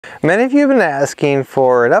Many of you have been asking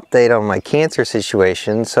for an update on my cancer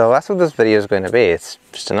situation, so that's what this video is going to be. It's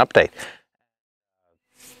just an update.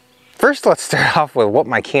 First, let's start off with what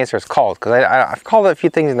my cancer is called, because I've called it a few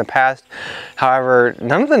things in the past. However,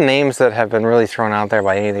 none of the names that have been really thrown out there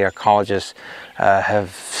by any of the oncologists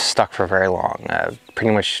have stuck for very long.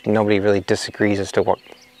 Pretty much nobody really disagrees as to what,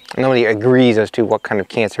 nobody agrees as to what kind of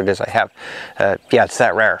cancer it is I have. Yeah, it's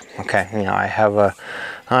that rare. Okay, you know, I have a,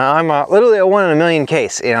 I'm literally a 1 in a million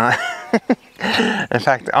case. You know. In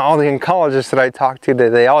fact, all the oncologists that I talk to,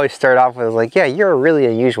 they always start off with like, yeah, you're a really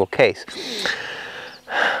unusual case.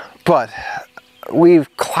 But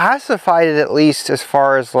we've classified it, at least as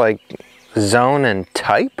far as like zone and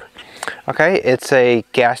type. Okay, it's a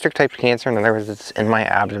gastric type cancer. In other words, it's in my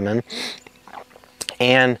abdomen.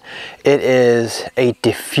 And it is a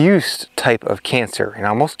diffuse type of cancer. You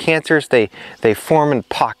know, most cancers, they form in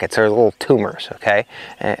pockets or little tumors, okay?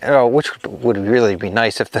 And, which would really be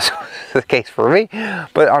nice if this was the case for me,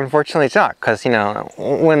 but unfortunately it's not, because, you know,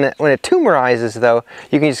 when it tumorizes, though,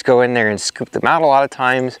 you can just go in there and scoop them out a lot of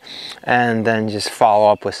times, and then just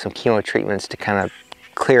follow up with some chemo treatments to kind of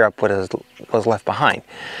clear up what was left behind.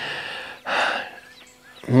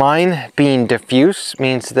 Mine being diffuse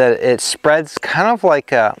means that it spreads kind of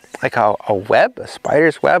like a web, a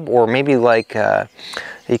spider's web, or maybe like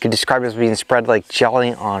you could describe it as being spread like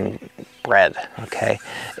jelly on bread. Okay,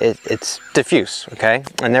 it's diffuse. Okay,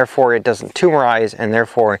 and therefore it doesn't tumorize, and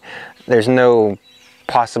therefore there's no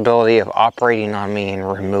possibility of operating on me and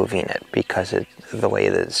removing it because of the way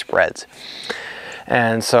that it spreads.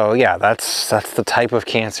 And so yeah, that's the type of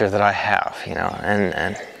cancer that I have. You know,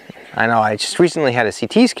 and I know I just recently had a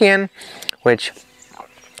CT scan, which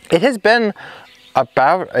it has been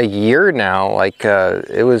about a year now. Like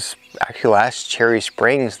it was actually last Cherry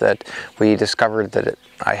Springs that we discovered that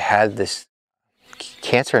I had this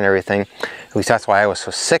cancer and everything. At least that's why I was so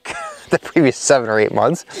sick the previous 7 or 8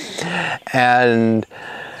 months. And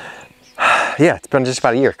yeah, it's been just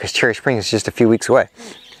about a year because Cherry Springs is just a few weeks away.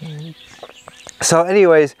 So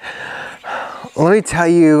anyways, let me tell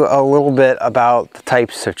you a little bit about the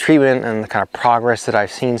types of treatment and the kind of progress that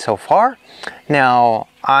I've seen so far. Now,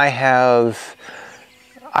 I have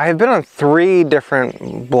been on 3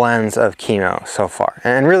 different blends of chemo so far.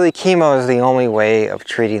 And really, chemo is the only way of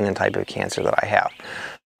treating the type of cancer that I have.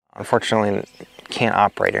 Unfortunately, can't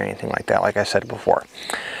operate or anything like that, like I said before.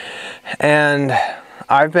 And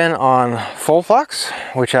I've been on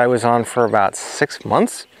FOLFOX, which I was on for about 6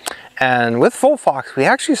 months. And with FOLFOX, we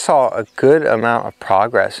actually saw a good amount of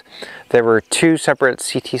progress. There were 2 separate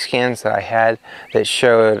CT scans that I had that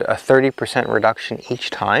showed a 30% reduction each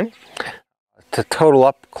time, to total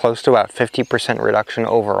up close to about 50% reduction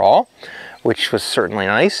overall, which was certainly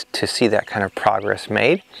nice to see that kind of progress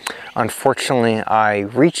made. Unfortunately, I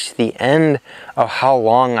reached the end of how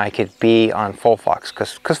long I could be on FOLFOX,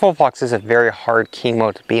 because FOLFOX is a very hard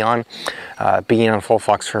chemo to be on. Being on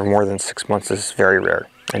FOLFOX for more than 6 months is very rare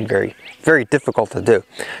and very, very difficult to do.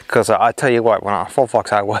 Because I tell you what, when on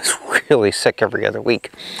FOLFOX, I was really sick every other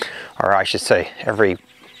week, or I should say every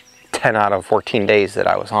 10 out of 14 days that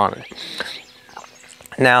I was on it.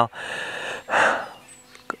 Now,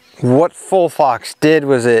 what FOLFOX did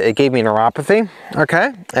was it gave me neuropathy,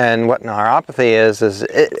 okay? And what neuropathy is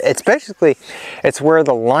it's basically, it's where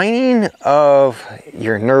the lining of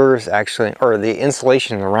your nerves actually, or the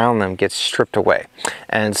insulation around them, gets stripped away.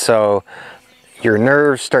 And so your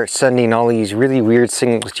nerves start sending all these really weird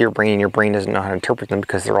signals to your brain doesn't know how to interpret them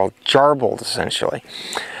because they're all jarbled, essentially.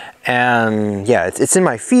 And yeah, it's in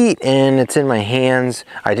my feet and it's in my hands.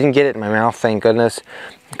 I didn't get it in my mouth, thank goodness,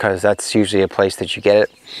 because that's usually a place that you get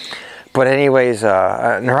it. But anyways,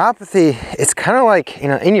 neuropathy, it's kind of like, you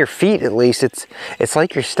know, in your feet at least, it's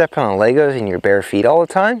like you're stepping on Legos in your bare feet all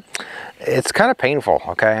the time. It's kind of painful,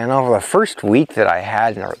 okay? I know the first week that I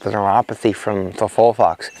had the neuropathy from the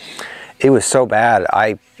FOLFOX, it was so bad,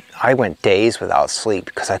 I went days without sleep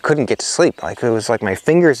because I couldn't get to sleep. Like, it was like my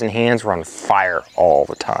fingers and hands were on fire all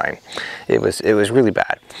the time. It was really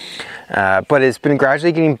bad. But it's been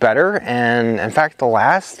gradually getting better, and in fact the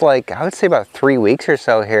last, like, I would say about 3 weeks or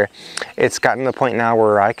so here, it's gotten to the point now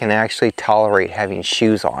where I can actually tolerate having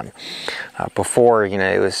shoes on. Before, you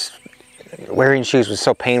know, it was, wearing shoes was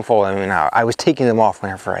so painful. I mean, I was taking them off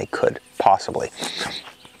whenever I could, possibly.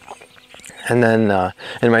 And then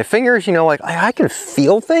in my fingers, you know, like I can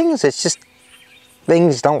feel things, it's just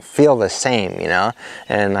things don't feel the same, you know,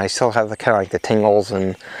 and I still have the kind of like the tingles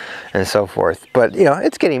and so forth, but you know,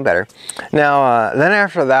 it's getting better. Now then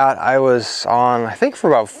after that, I was on, I think for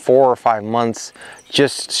about 4 or 5 months,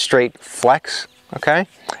 just straight flex, okay,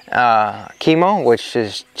 chemo, which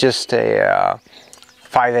is just a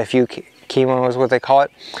 5-FU chemo is what they call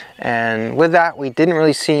it. And with that, we didn't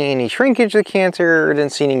really see any shrinkage of the cancer,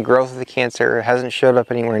 didn't see any growth of the cancer. It hasn't showed up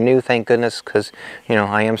anywhere new, thank goodness, because, you know,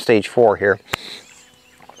 I am stage 4 here.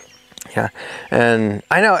 Yeah, and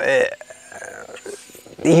I know,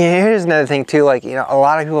 here's another thing too, like, you know, a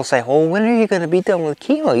lot of people say, well, when are you going to be done with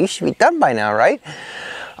chemo? You should be done by now, right?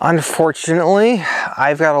 Unfortunately,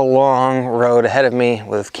 I've got a long road ahead of me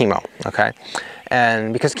with chemo, okay?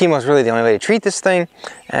 And because chemo is really the only way to treat this thing,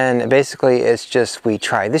 and basically it's just, we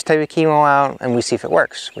try this type of chemo out and we see if it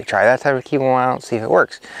works. We try that type of chemo out, see if it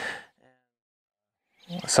works.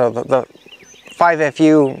 So the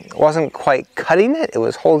 5FU wasn't quite cutting it, it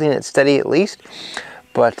was holding it steady at least,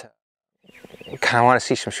 but kind of want to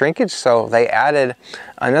see some shrinkage, so they added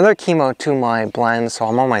another chemo to my blend, so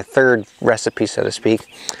I'm on my 3rd recipe, so to speak,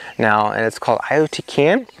 now, and it's called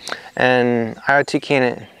IoT-CAN, and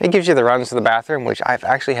IoT-CAN, it gives you the runs to the bathroom, which I've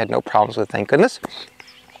actually had no problems with, thank goodness.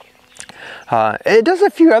 It does a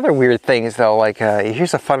few other weird things though, like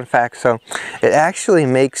here's a fun fact. So it actually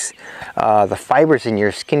makes the fibers in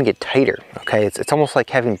your skin get tighter, okay? It's almost like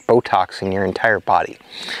having Botox in your entire body.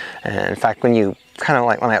 And in fact, when you kind of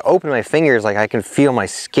like, when I open my fingers, like I can feel my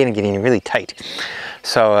skin getting really tight.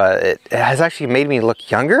 So it has actually made me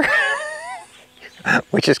look younger,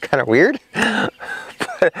 which is kind of weird.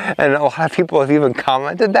 And a lot of people have even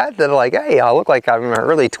commented that they're like, hey, I look like I'm in my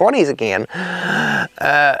early 20s again.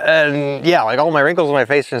 And yeah, like all my wrinkles on my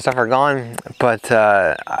face and stuff are gone, but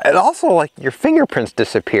it also, like, your fingerprints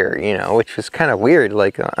disappear, you know, which is kind of weird.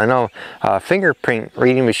 Like, I know fingerprint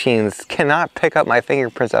reading machines cannot pick up my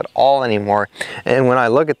fingerprints at all anymore, and when I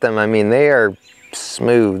look at them, I mean, they are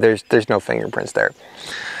smooth. There's no fingerprints there.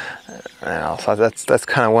 So that's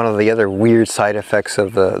kind of one of the other weird side effects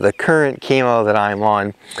of the current chemo that I'm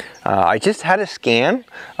on. I just had a scan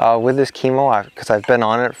with this chemo because I've been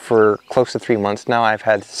on it for close to 3 months now. I've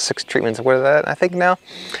had 6 treatments with it, I think now.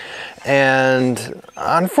 And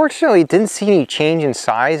unfortunately, didn't see any change in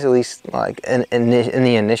size, at least like in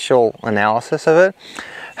the initial analysis of it.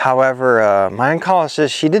 However, my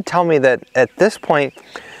oncologist, she did tell me that at this point,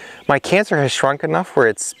 my cancer has shrunk enough where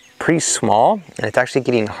it's pretty small, and it's actually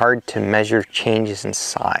getting hard to measure changes in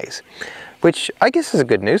size, which I guess is a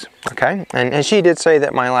good news, okay? And she did say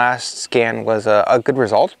that my last scan was a good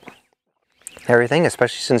result, everything,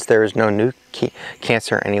 especially since there is no new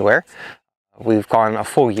cancer anywhere. We've gone a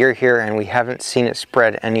full year here, and we haven't seen it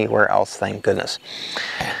spread anywhere else, thank goodness.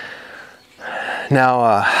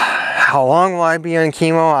 Now, how long will I be on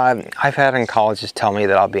chemo? I've had oncologists tell me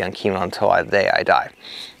that I'll be on chemo until the day I die.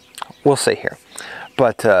 We'll see here.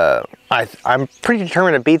 But I'm pretty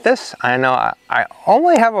determined to beat this. I know I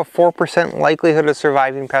only have a 4% likelihood of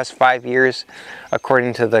surviving past 5 years,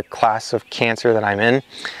 according to the class of cancer that I'm in.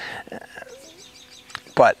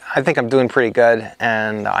 But I think I'm doing pretty good,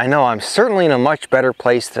 and I know I'm certainly in a much better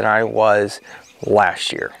place than I was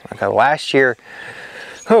last year. Okay, last year,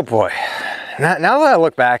 oh boy. Now that I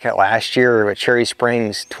look back at last year at Cherry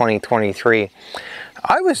Springs 2023,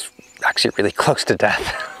 I was actually really close to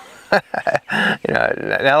death. You know,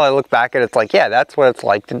 now that I look back at it, it's like, yeah, that's what it's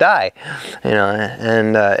like to die, you know.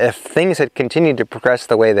 And if things had continued to progress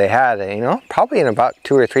the way they had, you know, probably in about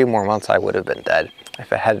 2 or 3 more months I would have been dead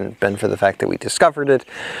if it hadn't been for the fact that we discovered it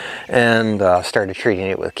and started treating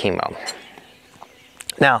it with chemo.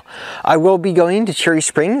 Now, I will be going to Cherry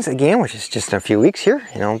Springs again, which is just in a few weeks here.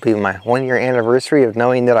 You know, it'll be my 1-year anniversary of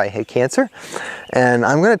knowing that I had cancer, and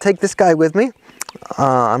I'm going to take this guy with me.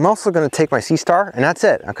 I'm also going to take my Sea Star, and that's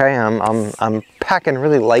it. Okay, I'm packing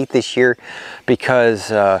really light this year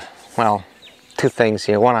because, well, 2 things.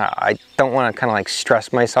 You know, one, I don't want to kind of like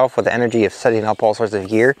stress myself with the energy of setting up all sorts of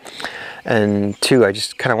gear, and 2, I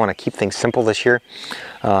just kind of want to keep things simple this year.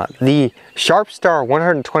 The Sharp Star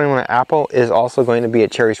 121 Apple is also going to be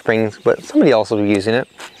at Cherry Springs, but somebody else will be using it.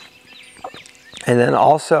 And then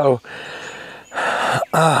also,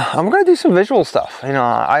 I'm going to do some visual stuff. You know,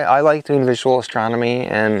 I like doing visual astronomy,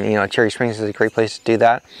 and, you know, Cherry Springs is a great place to do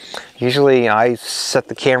that. Usually I set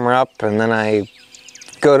the camera up and then I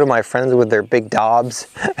go to my friends with their big Dobbs,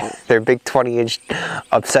 their big 20-inch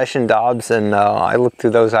Obsession Dobbs, and I look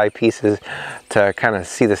through those eyepieces to kind of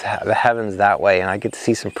see the heavens that way, and I get to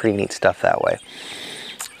see some pretty neat stuff that way.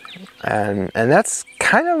 And that's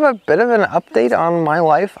kind of a bit of an update on my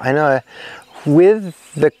life. I know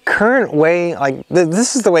with the current way, like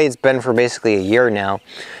this is the way it's been for basically a year now,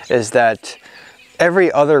 is that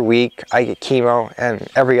every other week I get chemo, and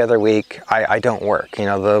every other week I don't work. You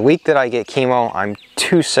know, the week that I get chemo, I'm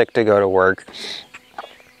too sick to go to work.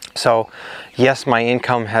 So yes, my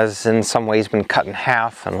income has in some ways been cut in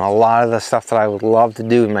half, and a lot of the stuff that I would love to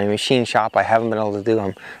do in my machine shop I haven't been able to do.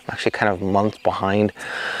 I'm actually kind of months behind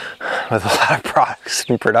with a lot of products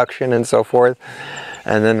and production and so forth.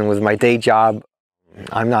 And then with my day job,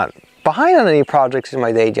 I'm not behind on any projects in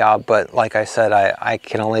my day job, but like I said, I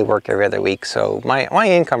can only work every other week, so my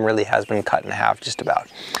income really has been cut in half just about.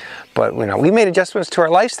 But you know, we made adjustments to our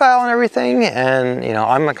lifestyle and everything, and you know,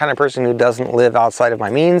 I'm the kind of person who doesn't live outside of my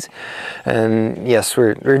means, and yes,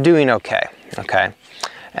 we're doing okay.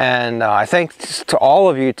 And I thank to all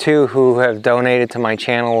of you too who have donated to my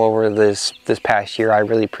channel over this past year. I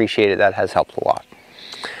really appreciate it. That has helped a lot.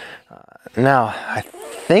 Now I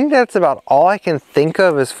think that's about all I can think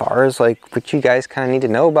of as far as like what you guys kind of need to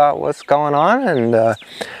know about what's going on, and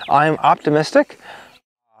I'm optimistic.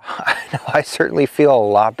 I know I certainly feel a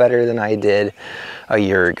lot better than I did a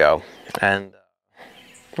year ago, and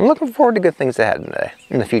I'm looking forward to good things ahead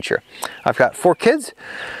in the future. I've got 4 kids,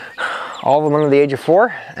 all of them under the age of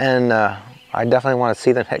 4, and I definitely want to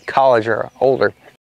see them hit college or older.